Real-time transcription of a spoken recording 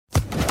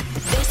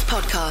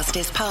podcast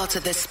is part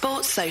of the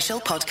Sports Social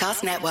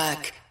Podcast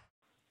Network.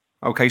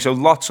 Okay, so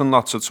lots and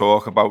lots of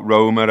talk about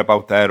Roma,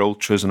 about their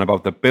ultras and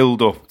about the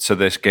build-up to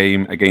this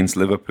game against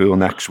Liverpool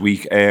next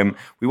week.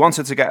 We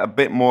wanted to get a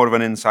bit more of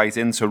an insight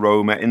into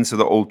Roma, into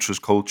the ultras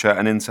culture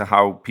and into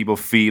how people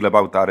feel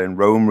about that in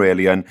Rome,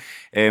 really. And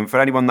for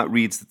anyone that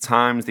reads the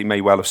Times, they may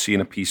well have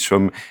seen a piece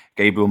from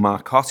Gabriele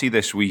Marcotti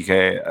this week,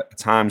 a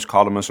Times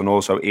columnist and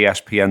also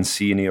ESPN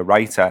senior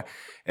writer.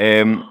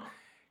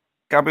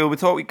 Gabriele, we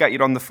thought we'd get you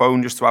on the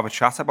phone just to have a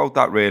chat about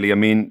that, really. I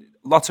mean,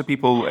 lots of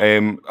people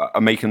are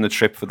making the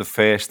trip for the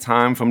first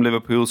time from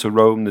Liverpool to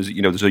Rome.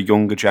 There's a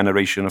younger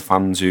generation of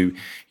fans who,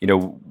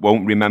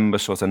 won't remember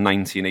sort of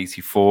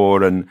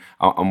 1984 and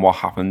what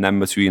happened then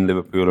between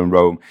Liverpool and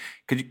Rome.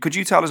 Could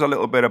you tell us a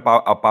little bit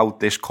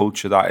about this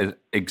culture that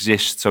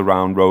exists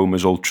around Rome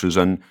as ultras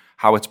and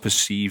how it's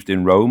perceived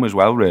in Rome as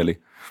well, really?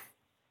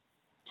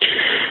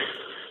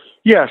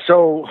 Yeah.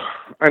 So,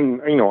 and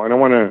I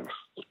don't want to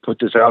put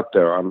this out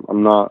there. I'm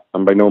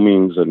by no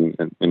means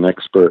an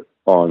expert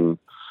on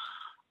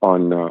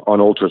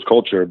ultras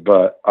culture,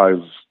 but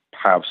have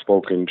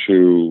spoken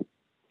to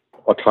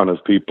a ton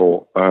of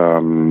people,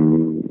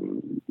 over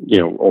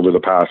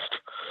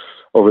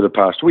the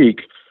past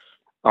week.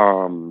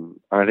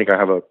 I think I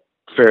have a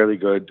fairly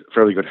good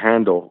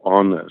handle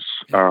on this.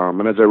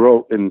 And as I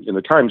wrote in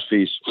the Times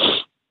piece,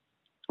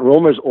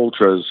 Roma's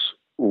ultras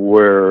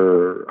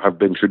have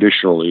been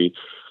traditionally,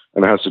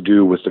 and it has to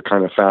do with the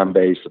kind of fan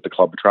base that the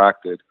club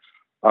attracted.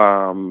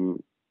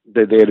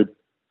 They had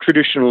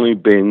traditionally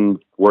been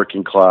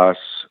working class,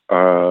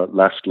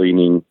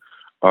 left-leaning,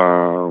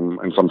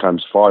 and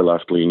sometimes far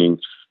left-leaning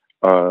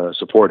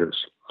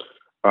supporters.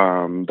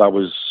 That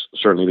was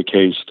certainly the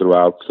case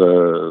throughout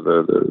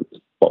from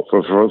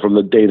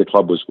the day the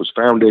club was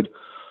founded.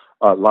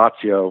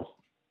 Lazio,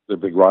 the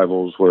big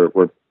rivals, were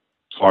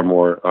far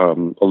more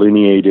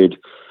alienated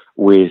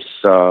with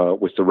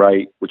the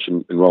right, which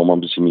in Rome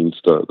obviously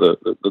means the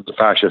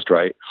fascist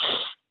right.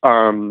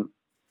 Now,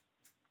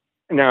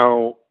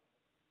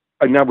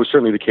 and that was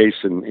certainly the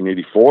case in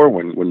 '84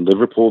 when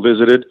Liverpool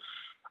visited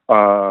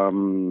for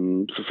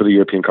the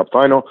European Cup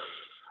final.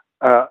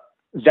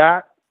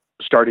 That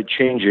started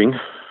changing,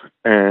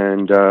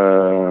 and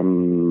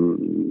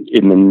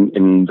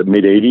in the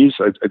mid '80s,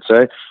 I'd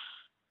say,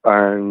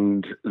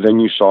 and then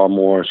you saw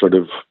more sort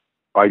of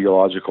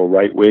ideological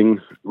right-wing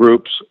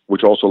groups,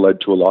 which also led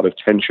to a lot of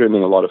tension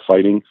and a lot of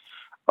fighting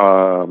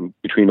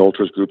between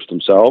ultras groups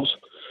themselves.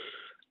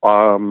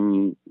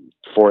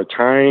 For a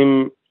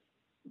time,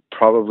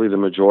 probably the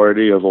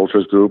majority of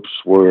ultras groups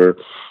were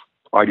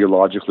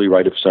ideologically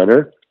right of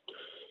center.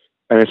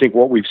 And I think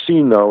what we've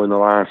seen, though, in the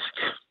last,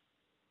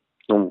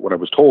 what I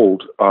was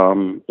told,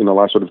 in the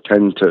last sort of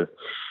 10 to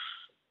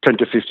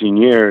 15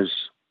 years,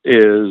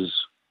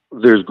 is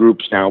there's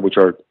groups now which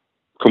are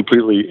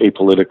completely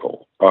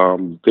apolitical.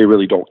 They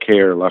really don't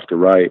care left or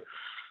right.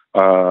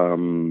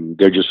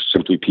 They're just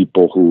simply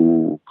people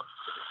who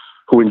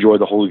enjoy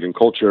the hooligan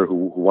culture,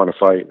 who want to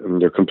fight,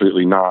 and they're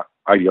completely not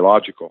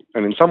ideological.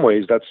 And in some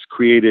ways, that's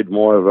created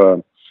more of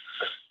a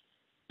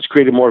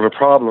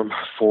problem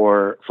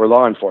for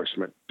law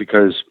enforcement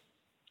because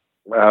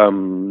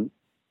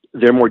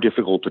they're more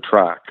difficult to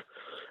track,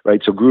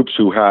 right? So groups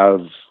who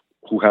have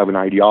an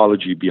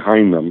ideology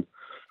behind them,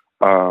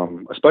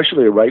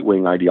 especially a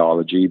right-wing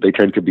ideology, they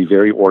tend to be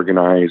very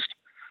organized.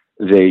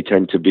 They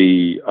tend to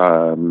be,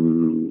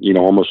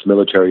 almost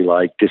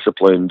military-like,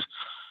 disciplined.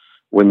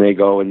 When they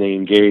go and they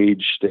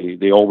engage,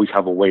 they always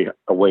have a way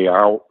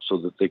out so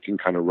that they can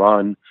kind of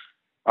run.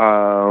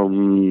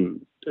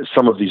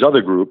 Some of these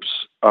other groups,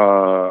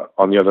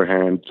 on the other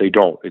hand, they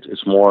don't.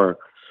 It's more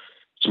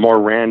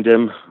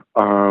random.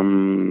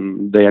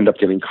 They end up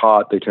getting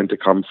caught. They tend to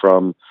come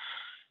from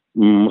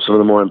some of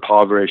the more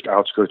impoverished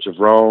outskirts of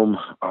Rome.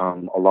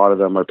 A lot of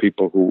them are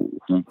people who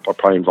are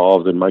probably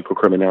involved in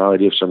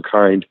microcriminality of some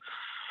kind.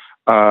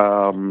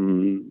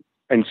 And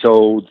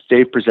so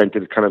they've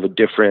presented kind of a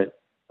different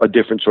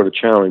sort of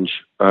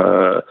challenge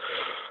for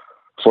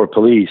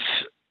police.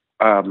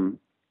 Now,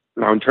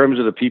 in terms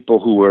of the people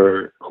who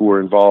were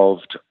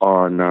involved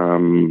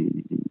with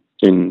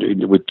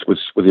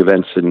the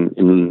events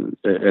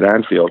at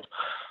Anfield,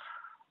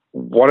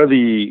 one of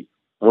the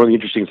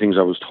interesting things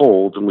I was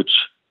told, and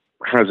which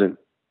hasn't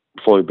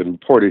fully been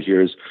reported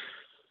here, is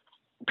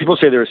people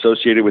say they're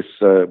associated with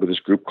this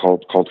group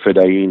called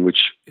Fedayeen,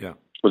 which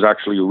was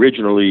actually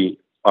originally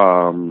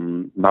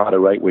not a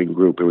right-wing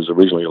group. It was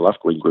originally a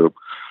left-wing group.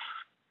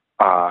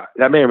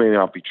 That may or may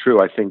not be true.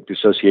 I think the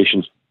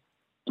associations,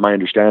 my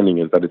understanding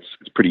is that it's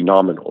pretty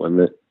nominal, and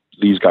that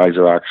these guys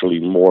are actually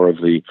more of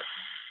the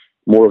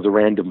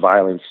random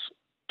violence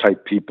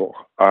type people.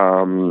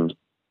 What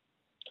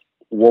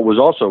was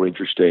also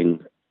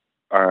interesting,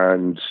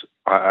 and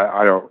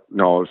I don't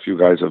know if you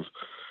guys have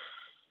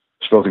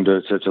spoken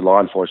to law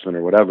enforcement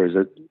or whatever, is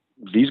that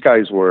these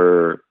guys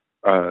were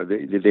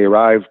they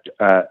arrived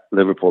at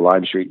Liverpool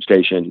Lime Street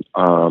Station,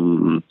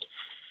 and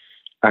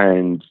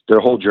their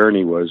whole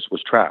journey was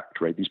tracked.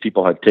 Right, these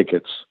people had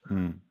tickets,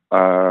 and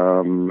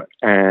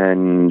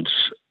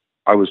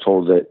I was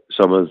told that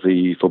some of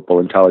the football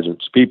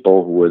intelligence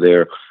people who were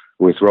there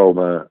with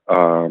Roma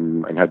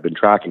and had been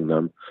tracking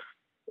them,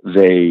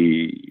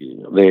 they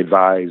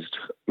advised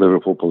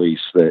Liverpool police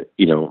that,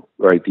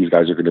 right, these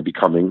guys are going to be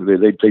coming.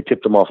 They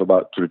tipped them off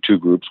about sort of two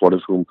groups, one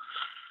of whom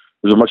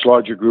was a much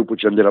larger group,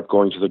 which ended up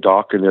going to the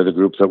dock, and they're the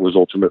group that was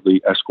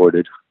ultimately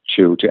escorted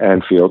to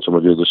Anfield. Some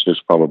of your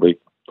listeners probably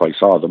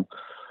saw them.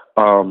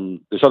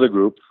 This other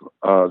group,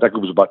 that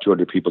group was about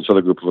 200 people. This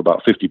other group of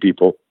about 50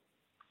 people,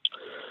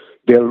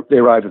 they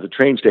arrived at the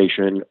train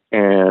station,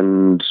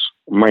 and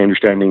my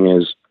understanding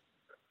is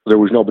there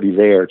was nobody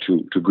there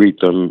to greet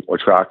them or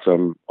track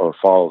them or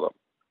follow them.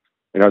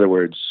 In other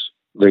words,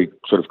 they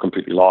sort of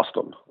completely lost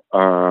them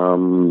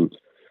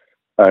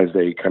as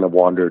they kind of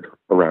wandered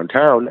around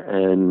town.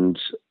 And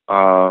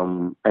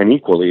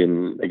equally,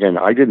 and again,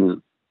 I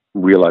didn't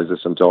realize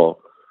this until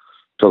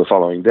the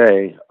following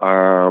day,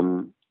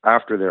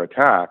 after their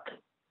attack,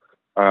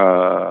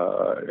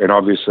 and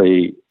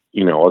obviously,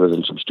 other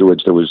than some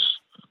stewards, there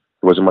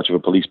wasn't much of a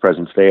police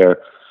presence there,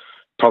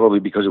 probably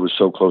because it was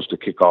so close to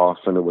kickoff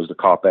and it was the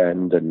cop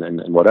end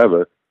and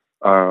whatever.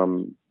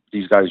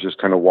 These guys just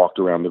kind of walked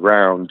around the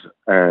ground,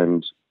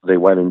 and they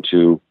went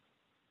into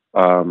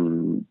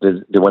the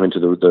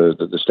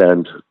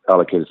stand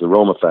allocated to the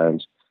Roma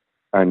fans,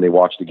 and they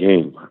watched the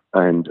game.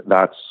 And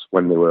that's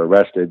when they were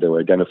arrested. They were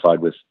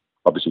identified with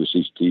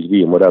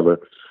CCTV and whatever,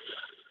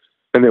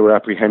 and they were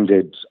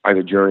apprehended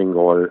either during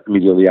or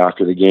immediately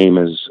after the game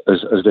as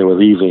they were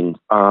leaving.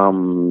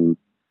 And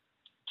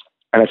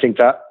I think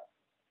that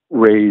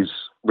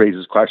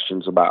raises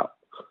questions about,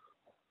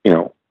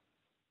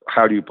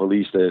 how do you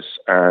police this,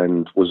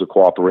 and was the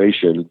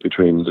cooperation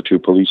between the two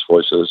police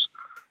forces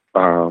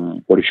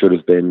what it should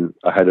have been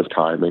ahead of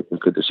time, and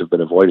could this have been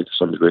avoided to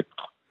some degree?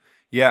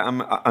 Yeah,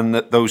 and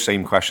those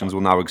same questions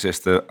will now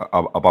exist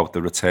about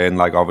the return.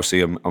 Like,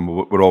 obviously, and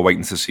we're all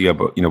waiting to see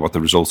about what the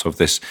results of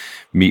this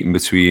meeting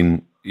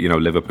between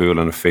Liverpool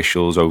and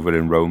officials over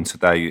in Rome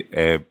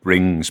today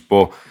brings.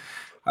 But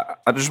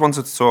I just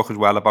wanted to talk as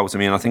well about.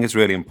 I think it's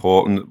really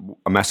important.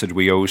 A message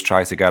we always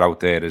try to get out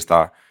there is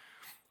that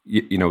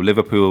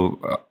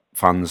Liverpool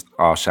fans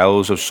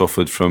ourselves have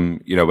suffered from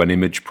an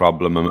image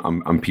problem,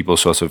 and people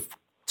sort of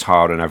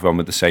tarring everyone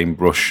with the same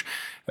brush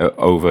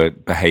over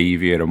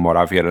behaviour and what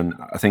have you. And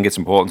I think it's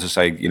important to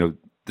say,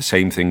 the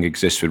same thing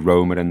exists with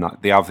Roma, in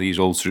that they have these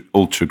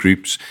ultra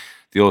groups.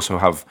 They also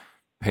have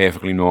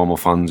perfectly normal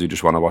fans who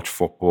just want to watch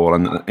football.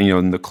 And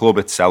and the club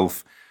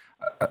itself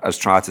has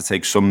tried to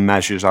take some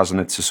measures, hasn't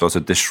it, to sort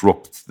of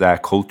disrupt their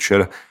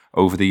culture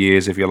over the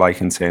years, if you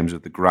like, in terms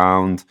of the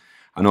ground.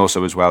 And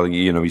also as well,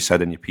 you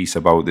said in your piece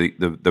about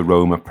the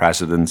Roma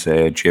president,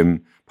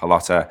 Jim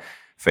Pallotta,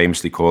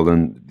 famously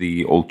calling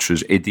the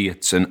ultras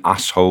idiots and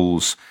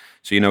assholes.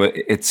 So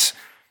it's.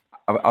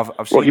 I've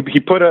seen... Well, he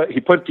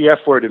put the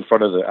F word in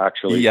front of it,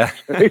 actually. Yeah.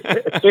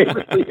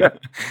 Famously, yeah.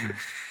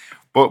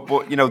 But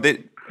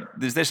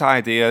there's this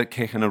idea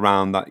kicking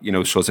around that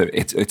sort of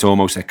it's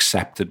almost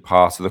accepted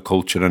part of the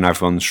culture, and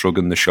everyone's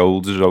shrugging their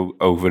shoulders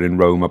over in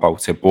Rome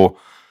about it. But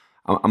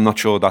I'm not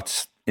sure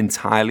that's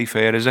entirely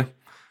fair, is it?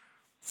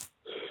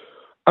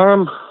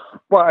 Well,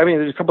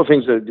 there's a couple of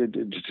things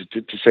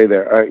to say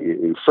there.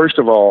 First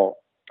of all,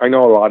 I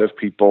know a lot of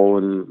people,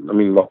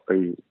 and look,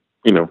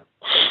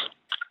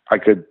 I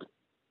could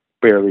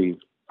barely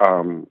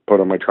put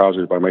on my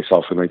trousers by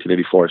myself in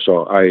 1984,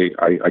 so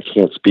I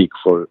can't speak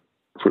for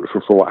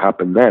what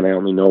happened then. I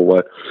only know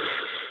what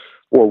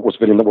was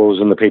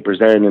in the papers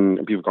then, and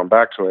people have gone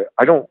back to it.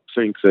 I don't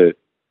think that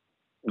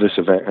this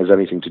event has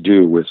anything to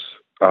do with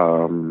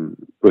the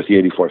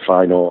 '84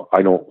 final.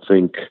 I don't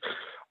think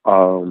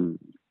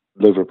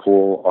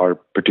Liverpool are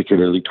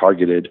particularly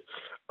targeted.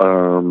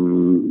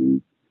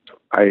 In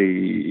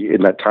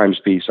that Times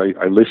piece,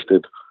 I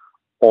listed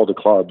all the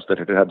clubs that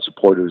had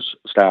supporters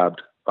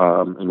stabbed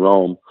in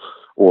Rome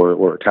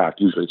or attacked.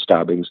 Usually it's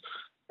stabbings,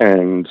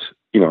 and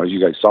as you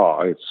guys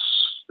saw, it's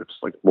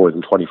like more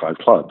than 25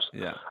 clubs.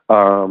 Yeah.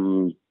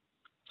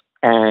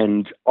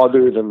 And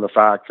other than the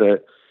fact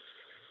that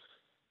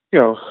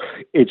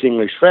it's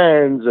English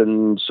fans,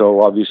 and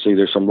so obviously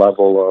there's some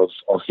level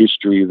of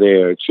history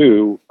there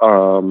too.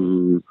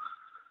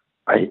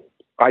 I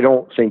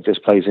don't think this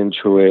plays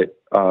into it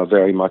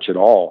very much at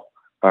all.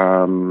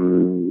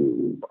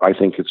 I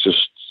think it's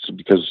just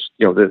because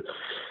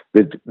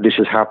this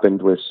has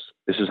happened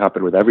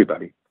with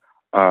everybody,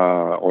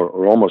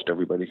 or almost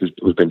everybody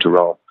who's been to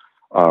Rome.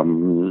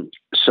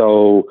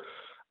 So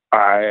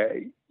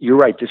you're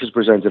right. This has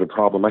presented a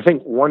problem. I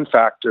think one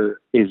factor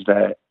is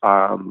that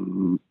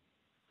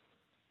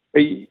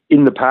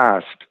in the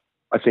past,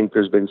 I think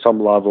there's been some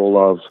level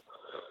of,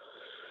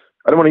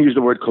 I don't want to use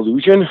the word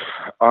collusion,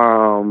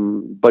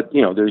 but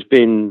there's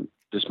been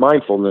this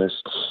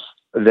mindfulness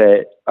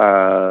that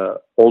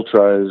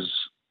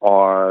ultras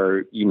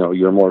are,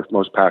 your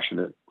most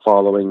passionate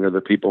following, or the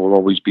people will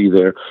always be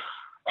there,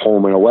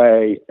 home and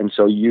away, and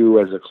so you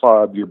as a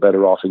club, you're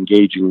better off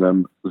engaging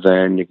them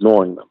than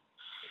ignoring them.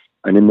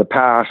 And in the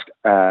past,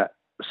 at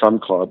some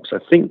clubs, I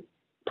think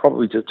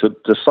probably to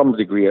some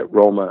degree at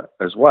Roma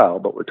as well,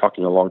 but we're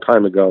talking a long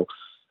time ago.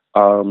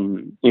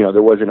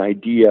 There was an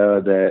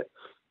idea that,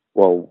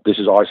 well, this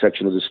is our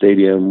section of the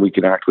stadium, we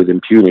can act with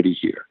impunity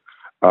here.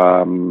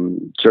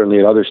 Certainly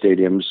at other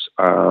stadiums,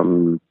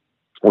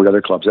 or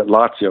other clubs, at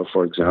Lazio,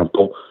 for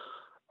example,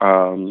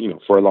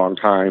 for a long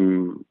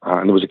time,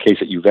 and there was a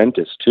case at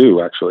Juventus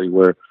too, actually,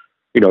 where,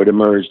 it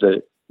emerged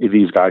that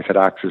these guys had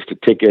access to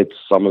tickets,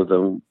 some of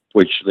them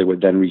which they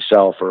would then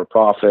resell for a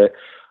profit.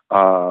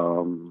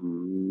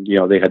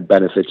 They had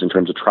benefits in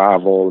terms of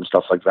travel and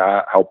stuff like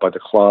that, helped by the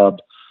club.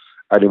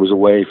 And it was a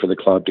way for the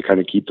club to kind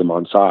of keep them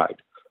on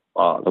side.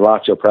 The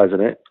Lazio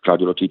president,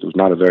 Claudio Lotito, was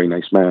not a very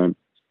nice man.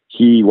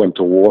 He went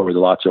to war with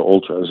the Lazio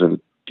Ultras,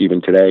 and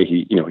even today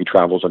he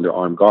travels under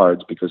armed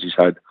guards because he's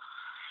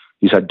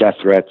had death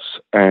threats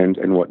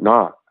and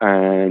whatnot.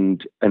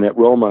 And at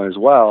Roma as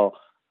well,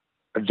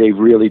 they've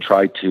really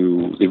tried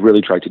to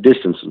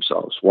distance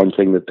themselves. One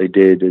thing that they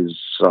did is,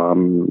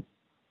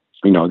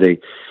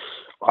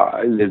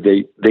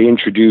 they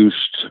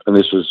introduced, and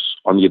this was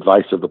on the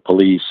advice of the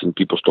police, and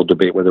people still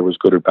debate whether it was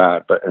good or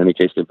bad, but in any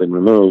case they've been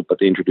removed, but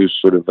they introduced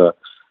sort of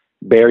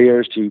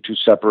barriers to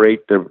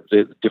separate the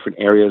different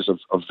areas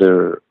of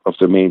their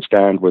main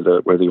stand where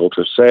the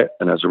ultras sit,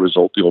 and as a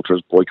result the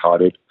ultras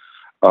boycotted.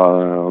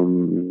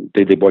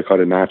 They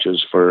boycotted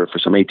matches for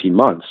some 18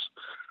 months.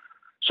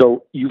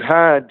 So you've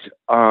had,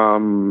 there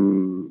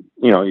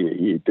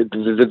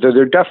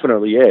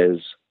definitely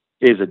is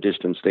a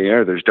distance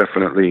there. There's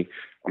definitely,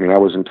 I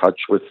was in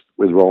touch with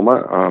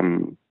Roma.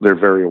 They're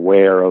very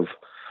aware of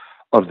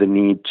the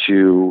need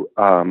to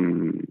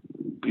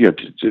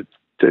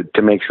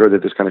make sure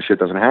that this kind of shit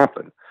doesn't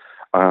happen.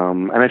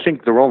 And I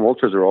think the Roma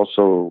Ultras are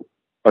also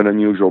an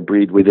unusual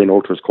breed within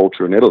Ultras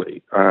culture in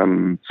Italy.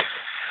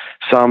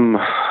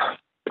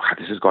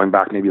 This is going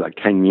back maybe like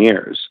 10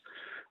 years.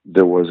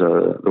 There was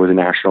a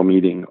national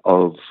meeting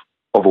of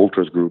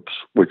Ultras groups,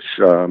 which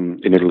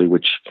in Italy,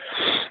 which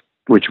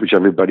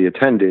everybody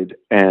attended,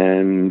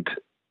 and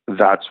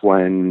that's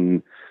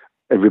when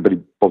everybody.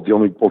 Well, the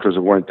only Ultras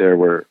that weren't there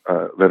were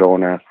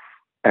Verona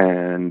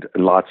and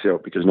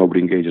Lazio, because nobody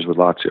engages with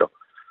Lazio.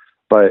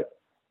 But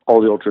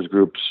all the Ultras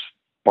groups,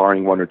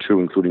 barring one or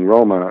two, including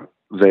Roma,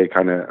 they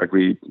kind of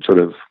agreed sort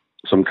of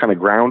some kind of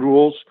ground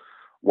rules.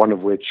 One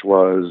of which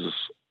was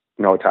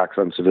no attacks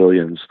on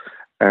civilians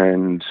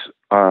and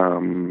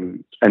no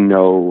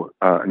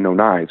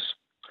knives.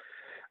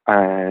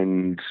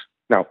 And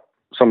now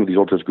some of these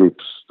Ultras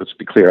groups, let's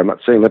be clear, I'm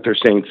not saying that they're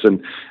saints,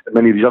 and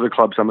many of these other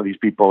clubs, some of these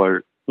people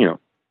are,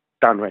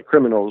 downright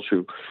criminals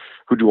who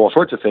do all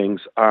sorts of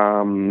things.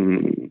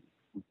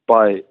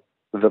 But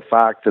the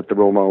fact that the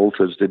Roma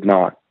Ultras did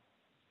not,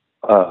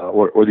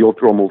 or the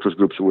Roma Ultras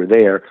groups who were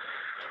there,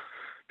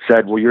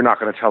 said, well, you're not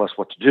going to tell us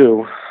what to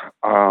do.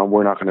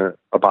 We're not going to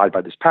abide by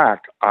this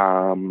pact.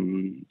 I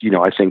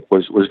think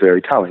was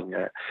very telling.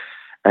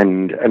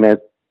 And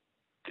that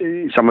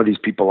some of these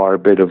people are a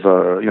bit of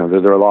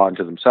they're a law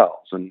unto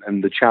themselves.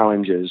 And the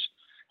challenge is,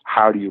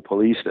 how do you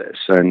police this?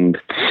 And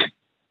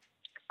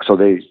so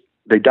they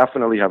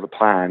definitely have a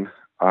plan.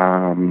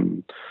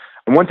 And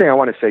one thing I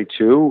want to say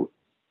too,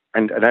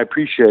 and I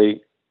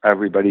appreciate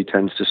everybody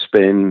tends to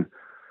spin,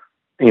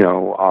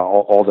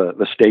 all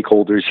the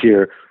stakeholders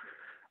here.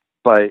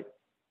 But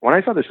when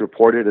I saw this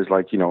reported as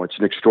like, it's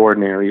an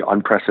extraordinary,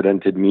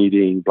 unprecedented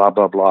meeting, blah,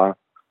 blah, blah,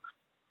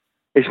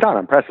 it's not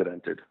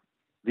unprecedented.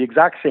 The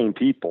exact same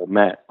people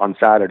met on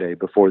Saturday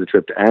before the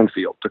trip to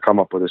Anfield to come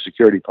up with a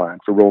security plan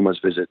for Roma's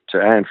visit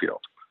to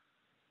Anfield.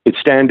 It's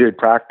standard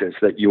practice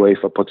that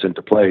UEFA puts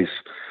into place,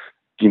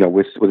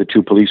 with the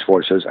two police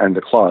forces and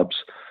the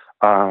clubs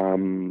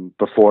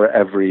before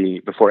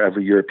every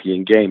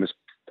European game.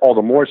 All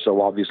the more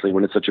so, obviously,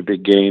 when it's such a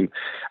big game,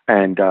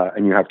 and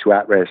you have two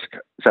at-risk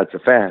sets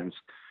of fans.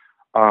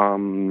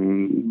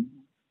 And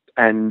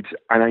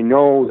I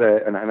know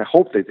that, and I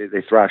hope that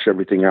they thrash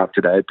everything out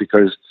today,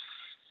 because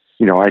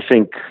I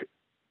think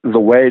the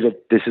way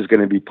that this is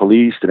going to be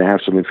policed, and I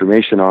have some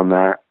information on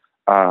that,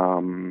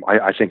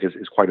 I think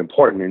is quite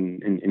important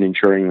in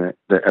ensuring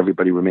that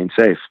everybody remains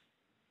safe.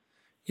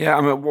 Yeah,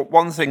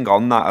 one thing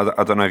on that,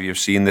 I don't know if you've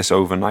seen this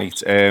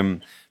overnight.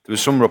 There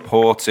was some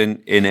reports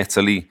in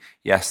Italy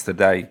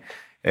yesterday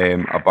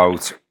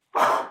about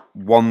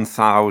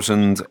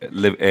 1,000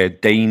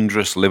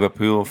 dangerous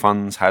Liverpool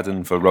fans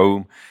heading for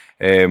Rome.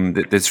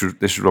 This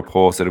was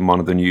reported in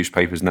one of the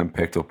newspapers and then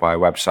picked up by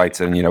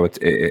websites, and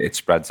it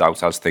spreads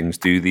out as things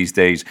do these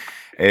days.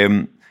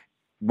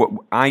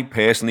 I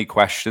personally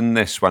questioned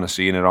this when I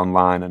seen it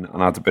online and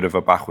had a bit of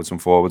a backwards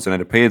and forwards, and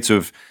it appeared to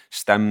have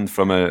stemmed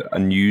from a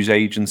news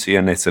agency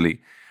in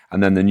Italy.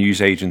 And then the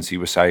news agency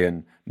was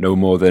saying no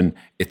more than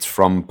it's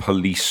from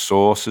police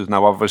sources.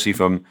 Now, obviously,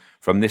 from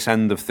this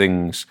end of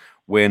things,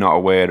 we're not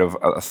aware of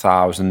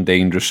 1,000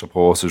 dangerous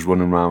supporters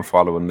running around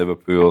following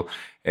Liverpool.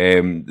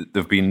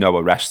 There've been no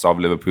arrests of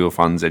Liverpool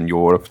fans in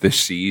Europe this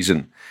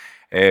season.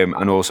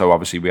 And also,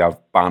 obviously, we have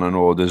banning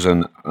orders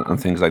and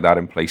things like that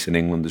in place in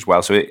England as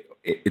well. So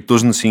it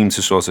doesn't seem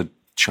to sort of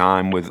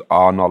chime with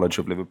our knowledge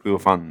of Liverpool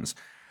fans.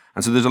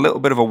 And so there's a little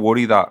bit of a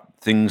worry that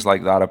things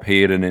like that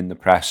appearing in the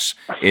press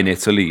in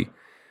Italy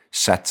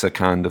sets a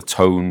kind of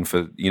tone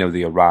for,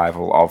 the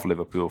arrival of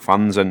Liverpool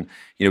fans. And,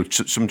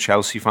 some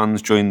Chelsea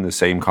fans joined the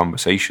same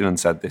conversation and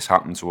said this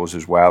happened to us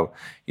as well.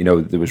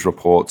 There was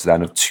reports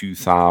then of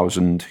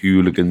 2,000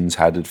 hooligans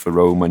headed for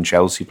Rome when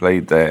Chelsea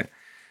played there.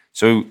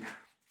 So,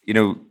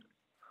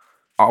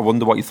 I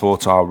wonder what your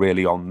thoughts are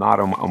really on that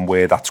and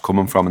where that's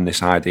coming from and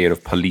this idea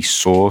of police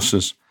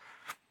sources.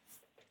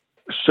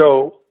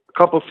 So, a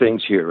couple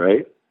things here,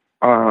 right?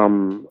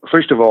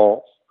 First of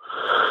all,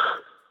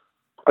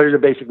 there's a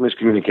basic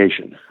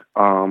miscommunication,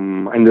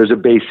 and there's a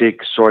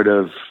basic sort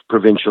of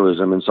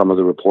provincialism in some of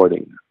the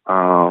reporting.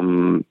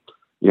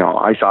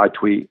 I saw a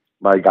tweet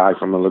by a guy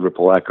from the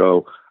Liverpool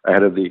Echo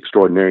ahead of the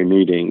extraordinary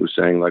meeting who's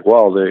saying, like,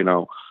 well,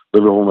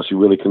 Liverpool must be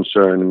really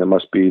concerned, and it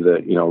must be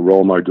that,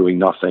 Roma are doing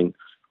nothing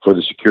for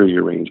the security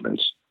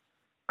arrangements.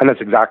 And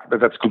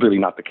that's completely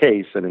not the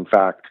case. And in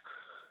fact,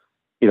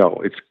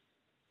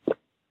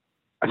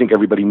 I think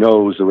everybody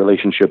knows the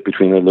relationship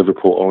between the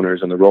Liverpool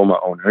owners and the Roma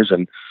owners,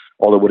 and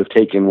all it would have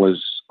taken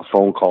was a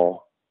phone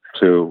call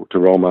to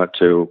Roma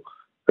to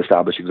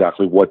establish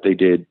exactly what they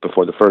did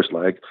before the first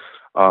leg,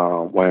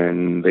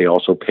 when they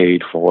also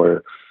paid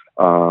for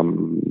a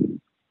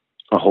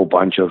whole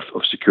bunch of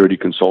security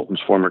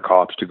consultants, former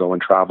cops, to go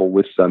and travel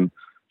with them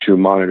to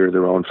monitor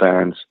their own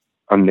fans.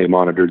 And they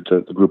monitored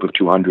the group of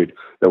 200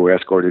 that were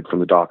escorted from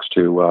the docks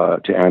to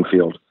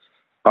Anfield.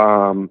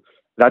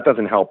 That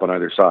doesn't help on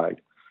either side.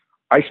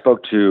 I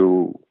spoke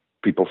to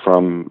people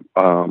from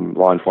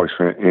law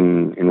enforcement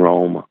in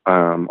Rome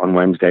on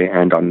Wednesday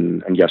and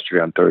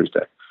yesterday on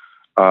Thursday.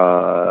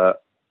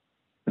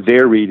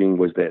 Their reading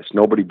was this: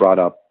 nobody brought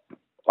up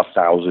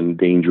 1,000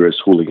 dangerous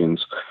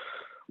hooligans.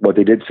 What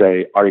they did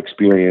say, our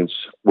experience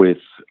with,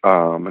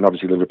 and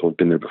obviously Liverpool has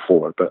been there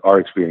before, but our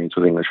experience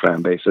with English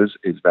fan bases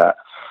is that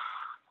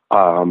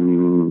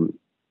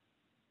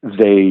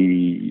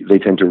they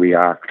tend to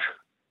react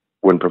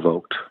when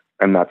provoked.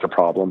 And that's a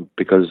problem,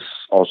 because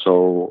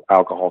also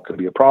alcohol can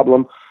be a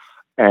problem.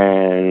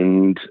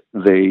 And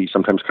they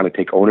sometimes kind of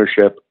take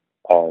ownership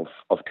of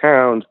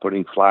towns,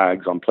 putting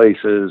flags on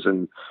places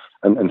and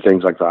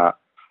things like that.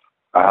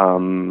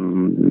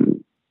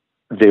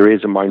 There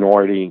is a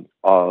minority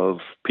of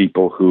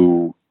people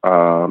who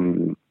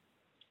look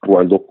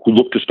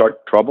to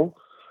start trouble,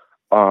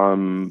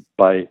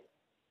 but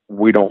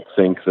we don't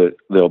think that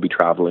they'll be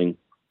traveling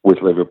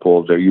with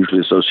Liverpool. They're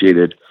usually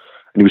associated,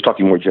 and he was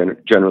talking more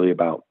generally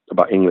about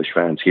English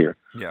fans here.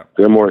 Yeah,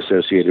 they're more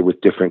associated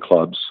with different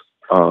clubs.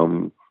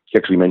 He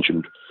actually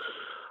mentioned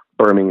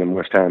Birmingham,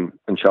 West Ham,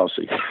 and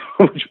Chelsea,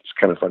 which is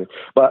kind of funny.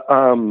 But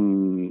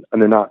and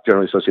they're not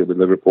generally associated with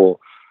Liverpool.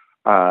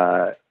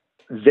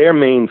 Their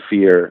main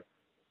fear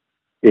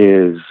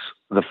is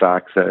the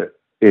fact that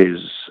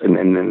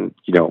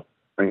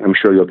I'm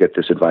sure you'll get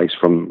this advice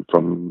from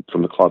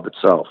the club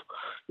itself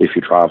if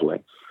you're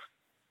traveling.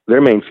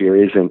 Their main fear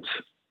isn't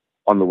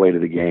on the way to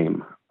the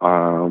game.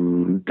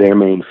 Their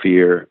main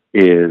fear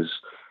is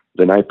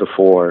the night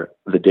before,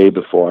 the day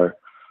before.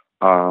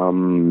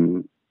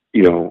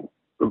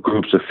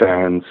 Groups of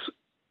fans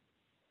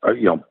are,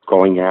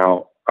 going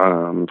out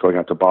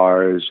to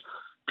bars,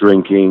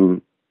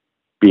 drinking,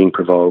 being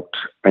provoked,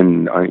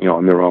 and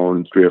on their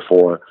own, 3 or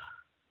 4,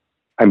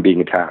 and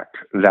being attacked.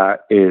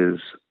 That is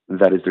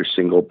their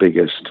single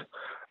biggest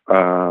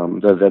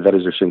that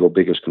is their single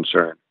biggest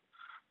concern.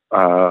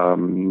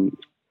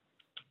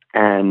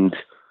 And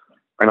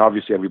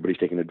obviously everybody's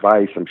taking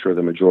advice. I'm sure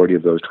the majority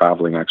of those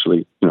traveling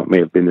actually, may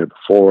have been there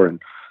before,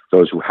 and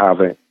those who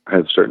haven't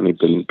have certainly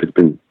been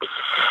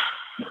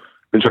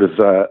sort of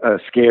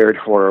scared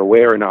or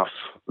aware enough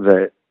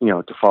that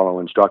to follow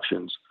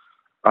instructions.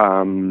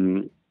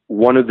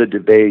 One of the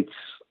debates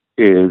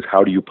is,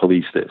 how do you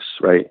police this,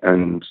 right?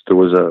 And there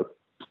was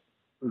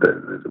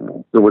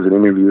an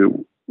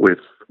interview with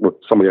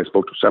somebody I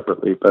spoke to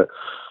separately,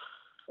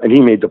 and he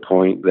made the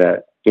point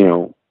that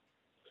in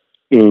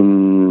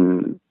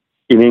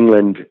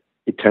England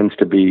it tends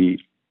to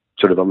be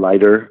sort of a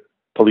lighter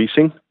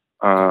policing,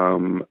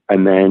 and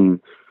then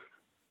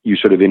you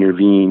sort of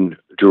intervene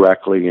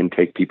directly and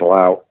take people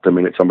out the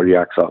minute somebody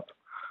acts up.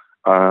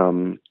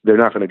 They're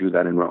not going to do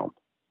that in Rome.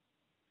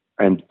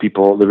 And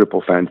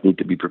Liverpool fans need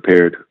to be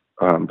prepared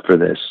for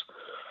this.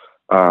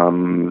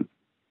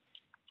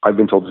 I've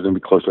been told there's going to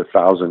be close to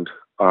 1,000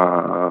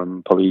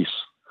 police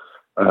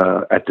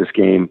at this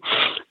game.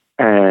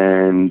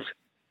 And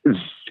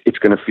it's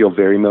going to feel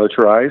very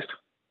militarized.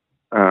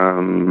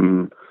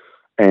 And,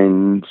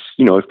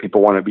 if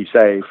people want to be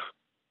safe,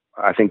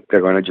 I think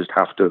they're going to just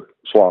have to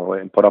swallow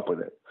it and put up with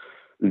it.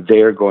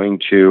 They're going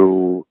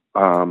to,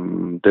 I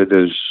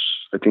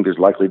think there's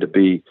likely to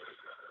be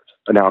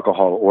an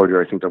alcohol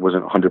order. I think there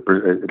wasn't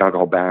 100% an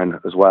alcohol ban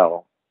as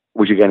well,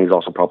 which again is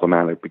also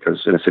problematic,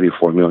 because in a city of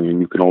 4 million,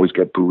 you can always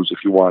get booze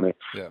if you want it,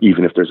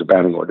 even if there's a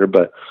banning order.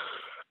 But,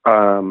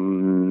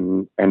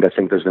 and I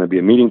think there's going to be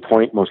a meeting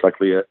point, most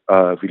likely at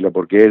Villa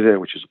Borghese,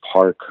 which is a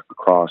park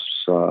across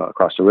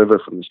the river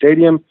from the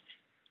stadium.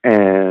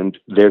 And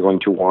they're going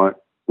to want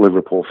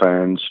Liverpool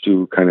fans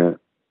to kind of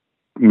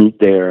be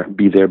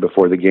there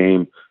before the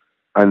game,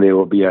 and they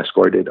will be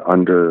escorted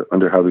under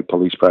heavy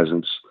police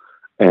presence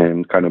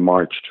and kind of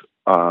marched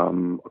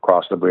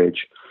across the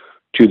bridge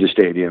to the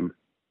stadium.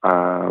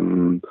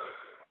 And,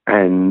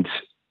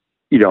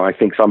 I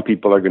think some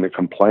people are going to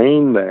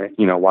complain that,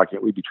 why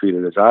can't we be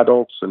treated as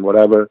adults and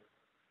whatever?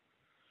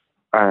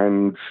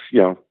 And,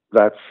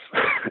 that's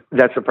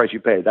the price you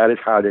pay. That is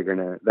how they're going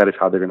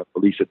to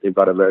police it. They've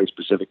got a very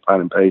specific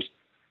plan in place.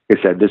 Like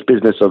I said, this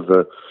business of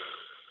the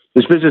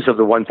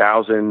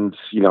 1,000,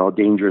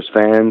 dangerous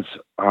fans,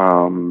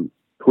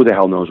 who the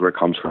hell knows where it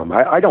comes from?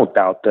 I don't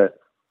doubt that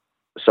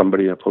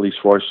somebody in a police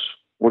force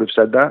would have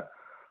said that,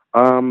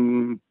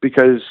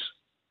 because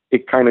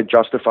it kind of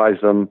justifies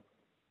them,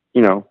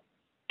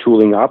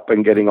 tooling up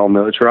and getting all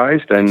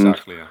militarized and,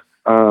 exactly, yeah.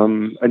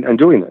 And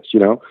doing this,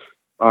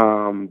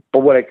 but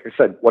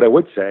what I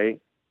would say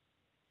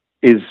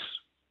is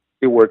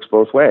it works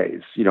both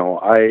ways.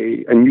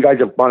 And you guys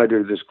have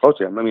monitored this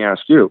closely. Let me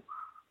ask you,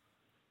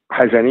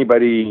 has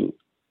anybody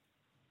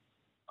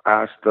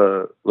asked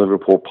the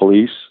Liverpool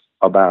police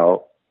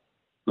about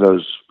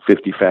those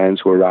 50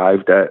 fans who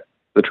arrived at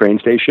the train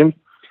station?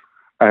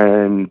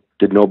 And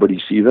did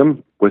nobody see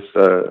them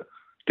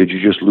did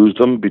you just lose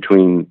them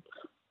between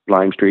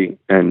Lime Street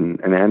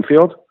and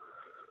Anfield?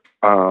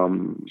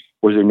 Was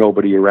there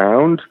nobody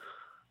around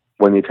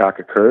when the attack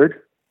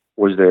occurred?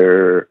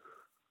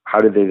 How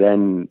did they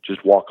then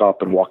just walk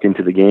up and walk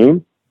into the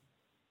game?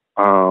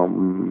 At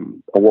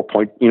what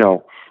point,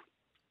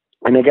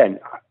 and again,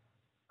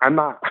 I'm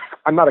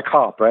not a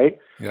cop, right?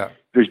 Yeah.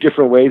 There's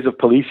different ways of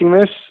policing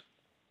this,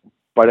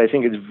 but I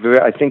think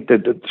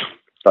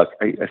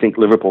I think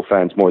Liverpool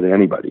fans more than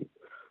anybody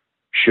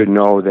should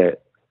know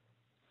that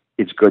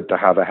it's good to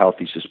have a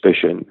healthy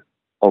suspicion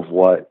of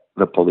what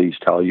the police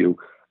tell you,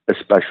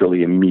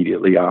 especially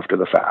immediately after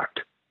the fact,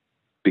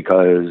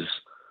 because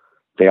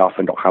they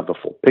often don't have the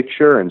full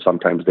picture and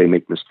sometimes they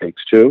make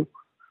mistakes too.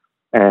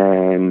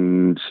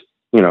 And,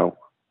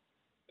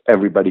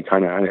 everybody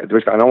kind of,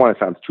 I don't want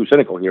to sound too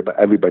cynical here, but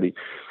everybody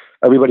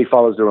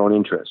follows their own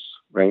interests,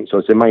 right? So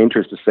it's in my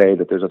interest to say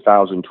that there's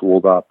 1,000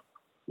 tooled up,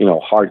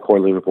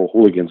 hardcore Liverpool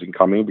hooligans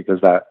incoming,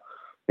 because that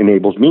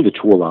enables me to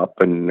tool up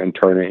and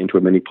turn it into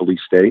a mini police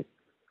state.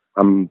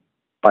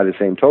 By the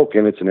same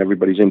token, it's in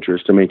everybody's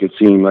interest to make it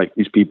seem like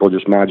these people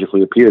just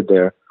magically appeared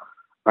there.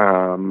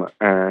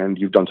 And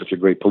you've done such a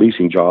great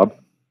policing job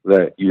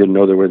that you didn't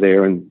know they were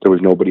there, and there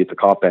was nobody at the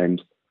cop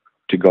end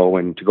to go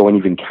and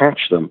even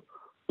catch them,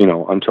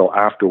 until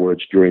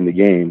afterwards during the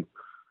game.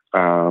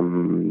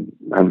 And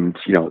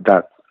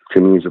that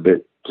to me is a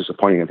bit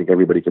disappointing. I think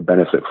everybody could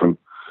benefit from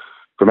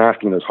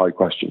asking those hard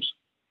questions.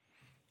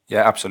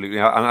 Yeah, absolutely.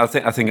 And I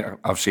think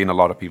I've seen a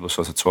lot of people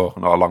sort of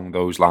talking along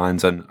those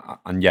lines, and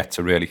yet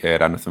to really hear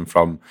anything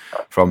from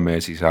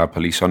Merseyside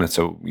police on it.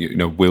 So,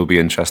 will be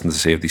interesting to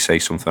see if they say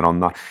something on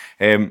that.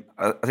 I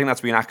think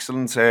that's been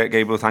excellent,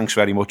 Gabriel. Thanks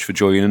very much for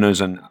joining us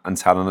and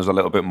telling us a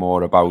little bit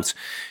more about,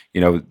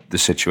 the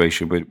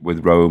situation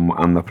with Rome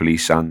and the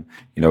police, and,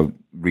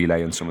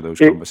 relaying some of those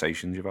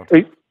conversations you've had.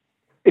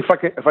 If I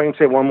can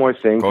say one more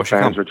thing, to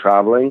fans who are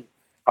traveling.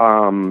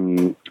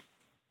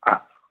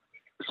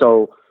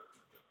 So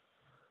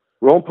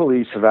Rome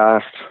police have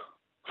asked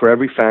for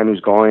every fan who's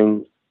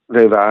going.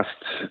 They've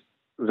asked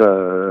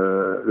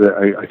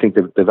I think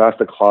they've asked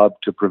the club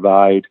to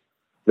provide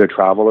their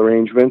travel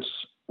arrangements,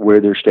 where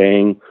they're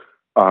staying,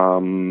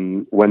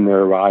 when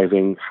they're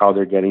arriving, how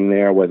they're getting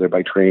there, whether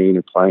by train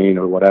or plane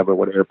or whatever,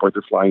 what airport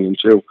they're flying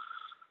into.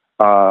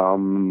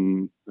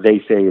 They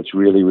say it's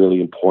really, really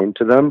important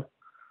to them.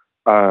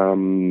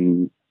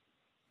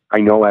 I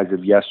know as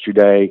of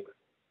yesterday,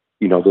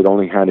 they'd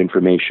only had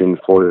information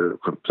for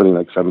something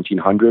like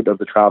 1,700 of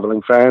the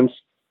traveling fans.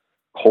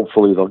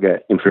 Hopefully they'll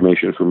get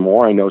information for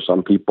more. I know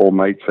some people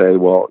might say,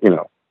 well,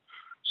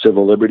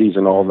 civil liberties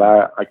and all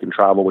that, I can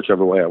travel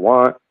whichever way I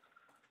want.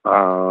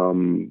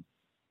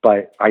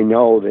 But I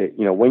know that,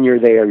 when you're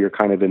there, you're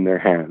kind of in their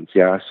hands.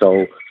 Yeah.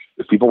 So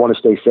if people want to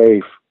stay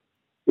safe,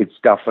 it's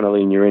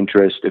definitely in your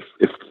interest.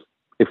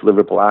 If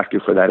Liverpool ask you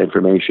for that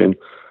information,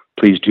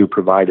 please do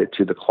provide it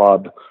to the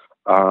club.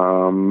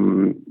 It'll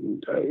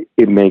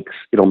make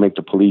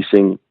the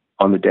policing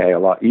on the day a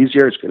lot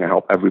easier. It's going to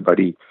help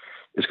everybody.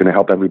 It's going to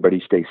help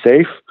everybody stay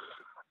safe.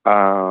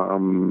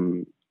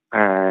 And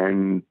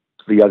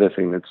the other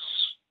thing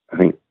that's, I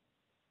think,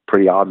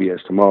 pretty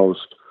obvious to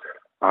most,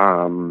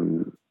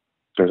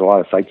 there's a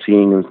lot of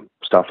sightseeing and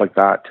stuff like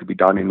that to be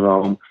done in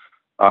Rome.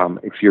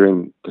 If you're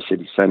in the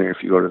city center,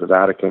 if you go to the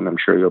Vatican, I'm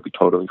sure you'll be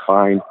totally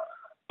fine.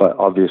 But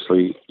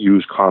obviously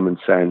use common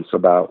sense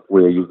about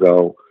where you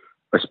go,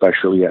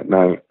 especially at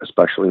night,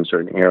 especially in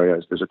certain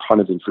areas. There's a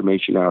ton of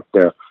information out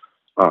there.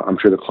 I'm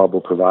sure the club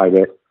will provide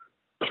it.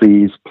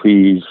 Please,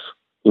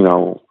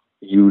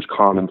 use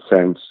common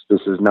sense.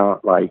 This is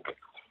not like,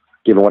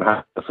 given what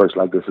happened the first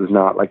leg, this is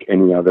not like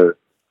any other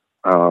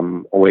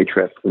away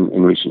trip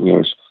in recent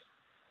years.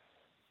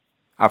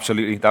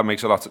 Absolutely, that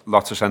makes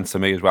lots of sense to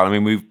me as well. I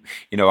mean,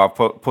 I've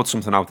put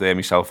something out there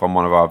myself on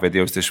one of our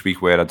videos this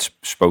week where I'd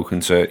spoken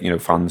to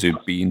fans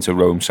who'd been to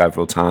Rome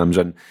several times,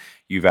 and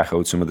you've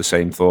echoed some of the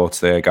same thoughts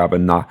there, Gab,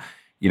 and that,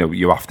 you know,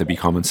 you have to be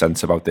common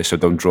sense about this, so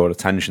don't draw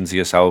attention to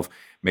yourself.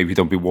 Maybe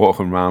don't be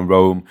walking around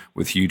Rome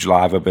with huge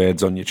lava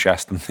birds on your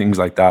chest and things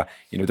like that.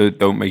 You know,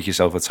 don't make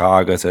yourself a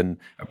target, and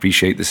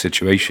appreciate the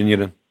situation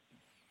you're in.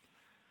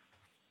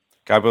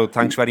 Gabriele,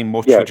 thanks very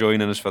much for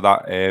joining us for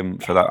that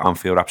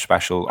Anfield Wrap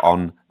special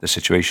on the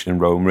situation in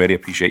Rome. Really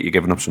appreciate you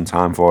giving up some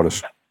time for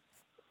us.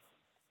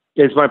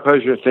 It's my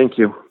pleasure. Thank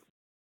you.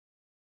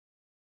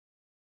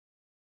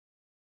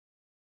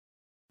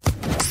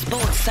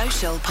 Sports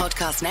Social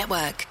Podcast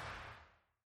Network.